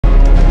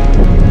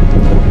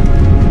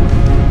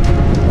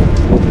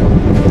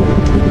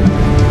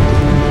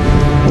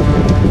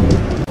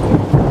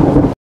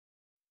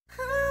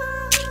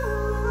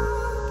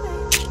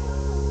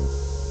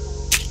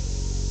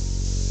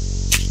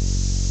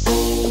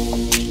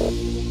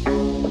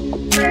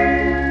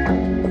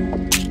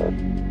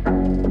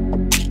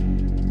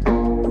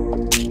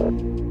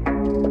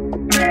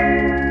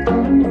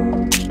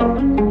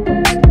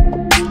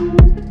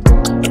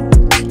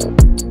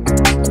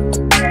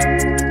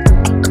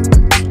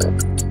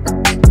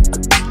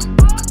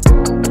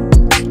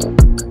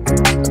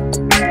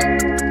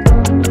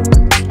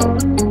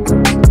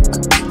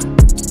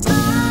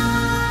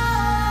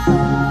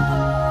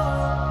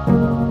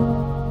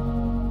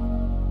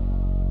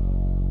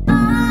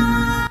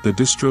The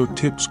Distro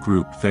Tips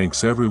group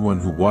thanks everyone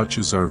who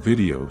watches our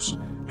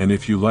videos, and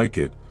if you like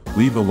it,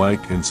 leave a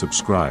like and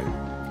subscribe,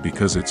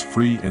 because it's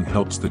free and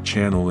helps the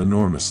channel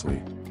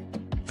enormously.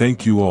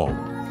 Thank you all.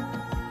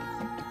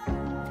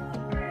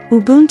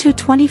 Ubuntu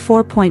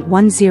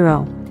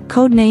 24.10,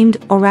 codenamed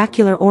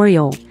Oracular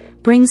Oriole,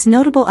 brings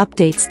notable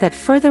updates that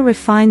further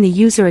refine the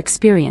user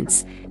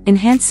experience,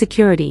 enhance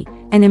security,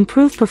 and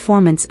improve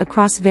performance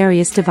across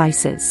various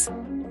devices.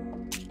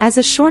 As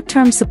a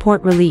short-term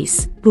support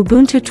release,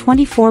 Ubuntu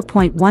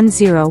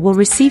 24.10 will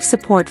receive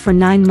support for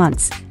 9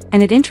 months,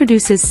 and it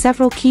introduces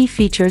several key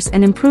features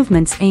and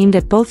improvements aimed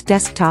at both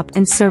desktop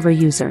and server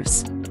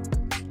users.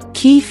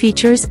 Key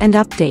features and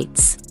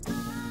updates.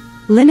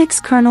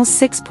 Linux kernel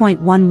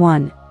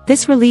 6.11.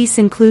 This release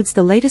includes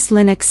the latest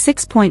Linux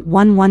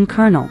 6.11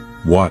 kernel.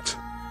 What?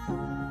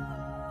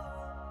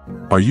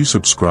 Are you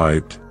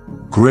subscribed?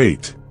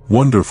 Great,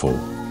 wonderful.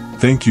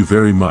 Thank you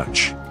very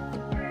much.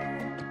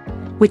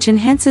 Which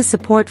enhances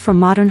support for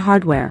modern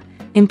hardware,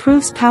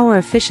 improves power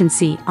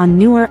efficiency on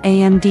newer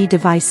AMD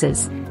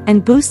devices,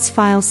 and boosts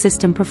file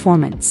system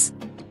performance.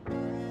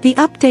 The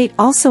update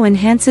also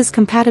enhances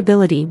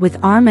compatibility with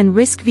ARM and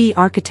RISC-V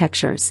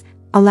architectures,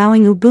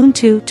 allowing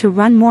Ubuntu to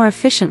run more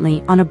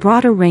efficiently on a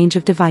broader range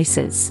of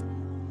devices.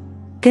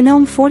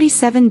 GNOME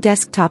 47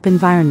 desktop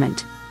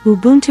environment.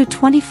 Ubuntu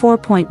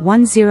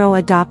 24.10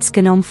 adopts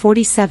GNOME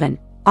 47,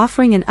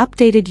 offering an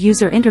updated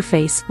user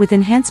interface with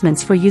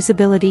enhancements for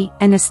usability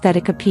and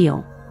aesthetic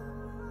appeal.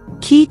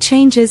 Key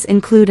changes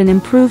include an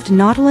improved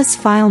Nautilus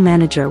file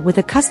manager with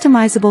a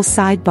customizable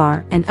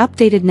sidebar and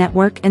updated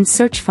network and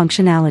search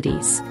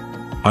functionalities.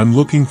 I'm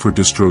looking for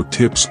distro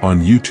tips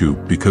on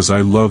YouTube because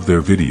I love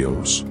their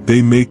videos.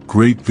 They make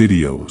great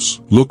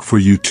videos. Look for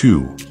you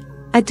too.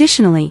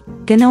 Additionally,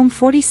 GNOME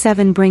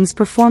 47 brings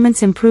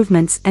performance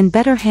improvements and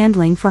better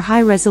handling for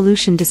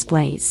high-resolution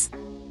displays.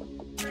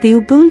 The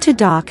Ubuntu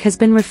dock has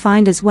been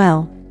refined as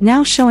well,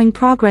 now showing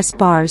progress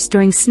bars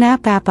during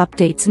Snap app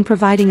updates and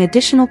providing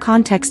additional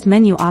context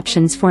menu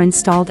options for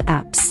installed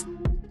apps.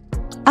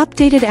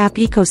 Updated app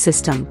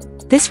ecosystem.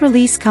 This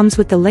release comes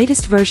with the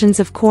latest versions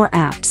of core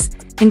apps,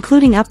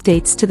 including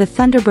updates to the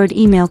Thunderbird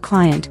email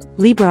client,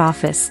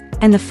 LibreOffice,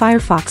 and the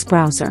Firefox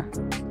browser.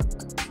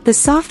 The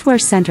Software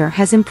Center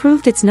has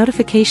improved its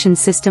notification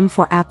system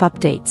for app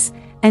updates,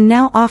 and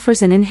now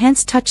offers an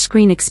enhanced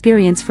touchscreen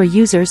experience for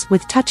users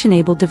with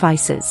touch-enabled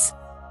devices.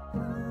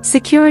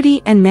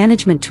 Security and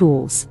management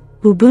tools.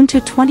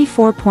 Ubuntu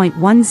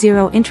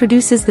 24.10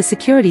 introduces the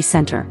Security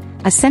Center,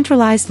 a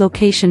centralized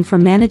location for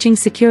managing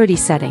security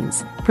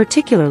settings,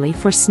 particularly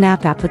for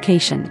Snap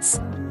applications.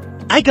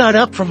 I got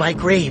up from my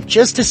grave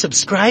just to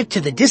subscribe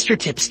to the Distro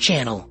Tips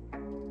channel,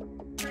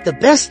 the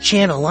best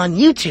channel on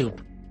YouTube.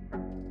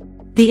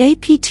 The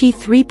APT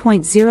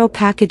 3.0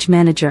 package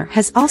manager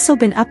has also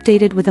been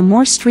updated with a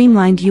more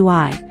streamlined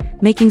UI,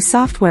 making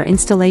software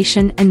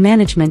installation and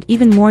management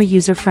even more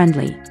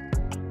user-friendly.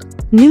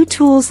 New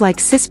tools like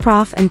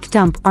sysprof and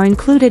kdump are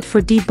included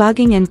for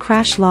debugging and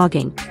crash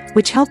logging,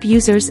 which help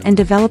users and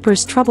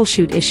developers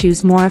troubleshoot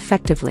issues more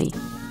effectively.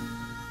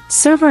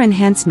 Server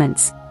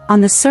enhancements.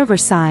 On the server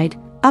side,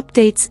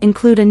 updates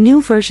include a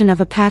new version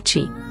of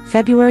Apache,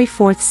 February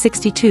 4,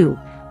 62,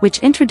 which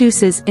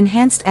introduces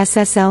enhanced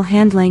SSL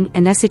handling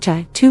and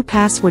SSH2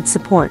 password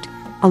support,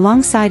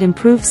 alongside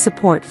improved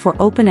support for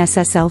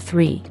OpenSSL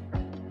 3.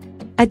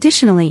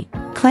 Additionally,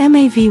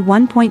 ClamAV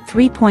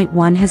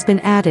 1.3.1 has been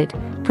added,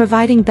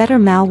 providing better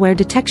malware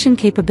detection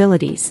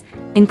capabilities,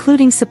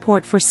 including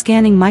support for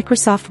scanning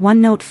Microsoft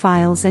OneNote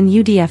files and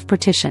UDF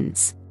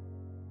partitions.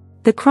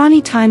 The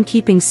Chrony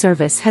timekeeping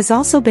service has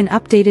also been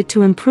updated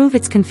to improve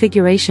its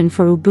configuration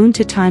for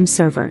Ubuntu time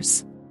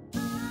servers.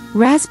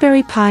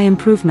 Raspberry Pi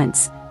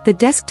improvements. The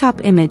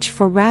desktop image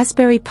for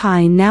Raspberry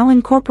Pi now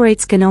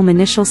incorporates GNOME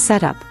Initial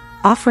Setup,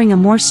 offering a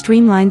more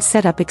streamlined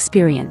setup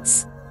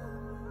experience.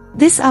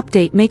 This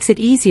update makes it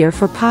easier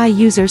for Pi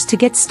users to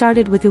get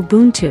started with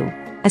Ubuntu,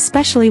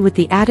 especially with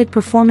the added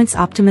performance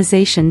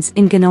optimizations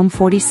in GNOME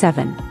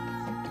 47.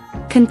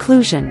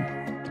 Conclusion.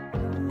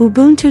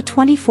 Ubuntu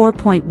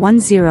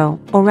 24.10,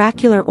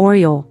 Oracular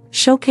Oriole,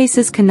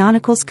 showcases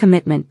Canonical's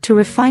commitment to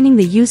refining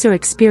the user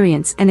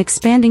experience and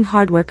expanding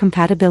hardware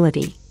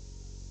compatibility.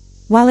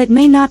 While it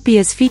may not be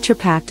as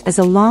feature-packed as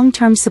a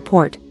long-term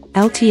support,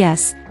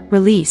 LTS,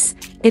 release,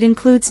 it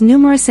includes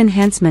numerous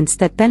enhancements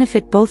that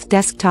benefit both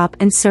desktop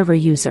and server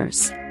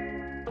users.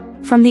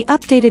 From the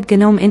updated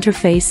GNOME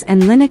interface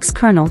and Linux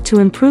kernel to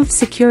improved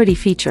security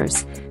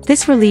features,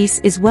 this release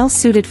is well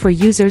suited for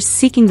users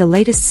seeking the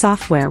latest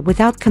software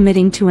without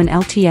committing to an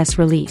LTS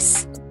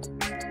release.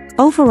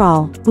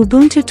 Overall,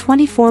 Ubuntu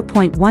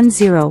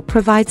 24.10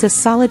 provides a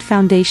solid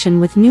foundation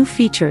with new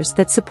features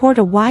that support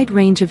a wide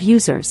range of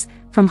users,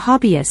 from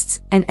hobbyists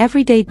and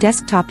everyday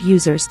desktop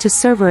users to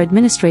server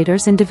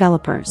administrators and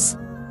developers.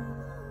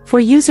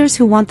 For users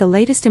who want the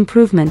latest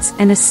improvements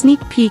and a sneak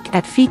peek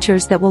at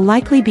features that will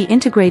likely be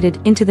integrated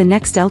into the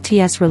next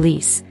LTS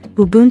release,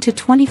 Ubuntu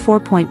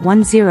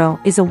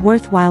 24.10 is a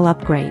worthwhile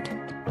upgrade.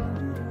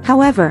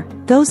 However,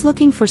 those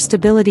looking for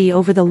stability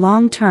over the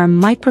long term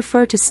might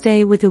prefer to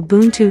stay with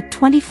Ubuntu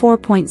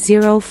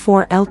 24.0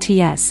 for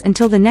LTS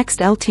until the next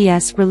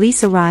LTS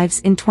release arrives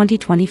in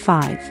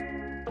 2025.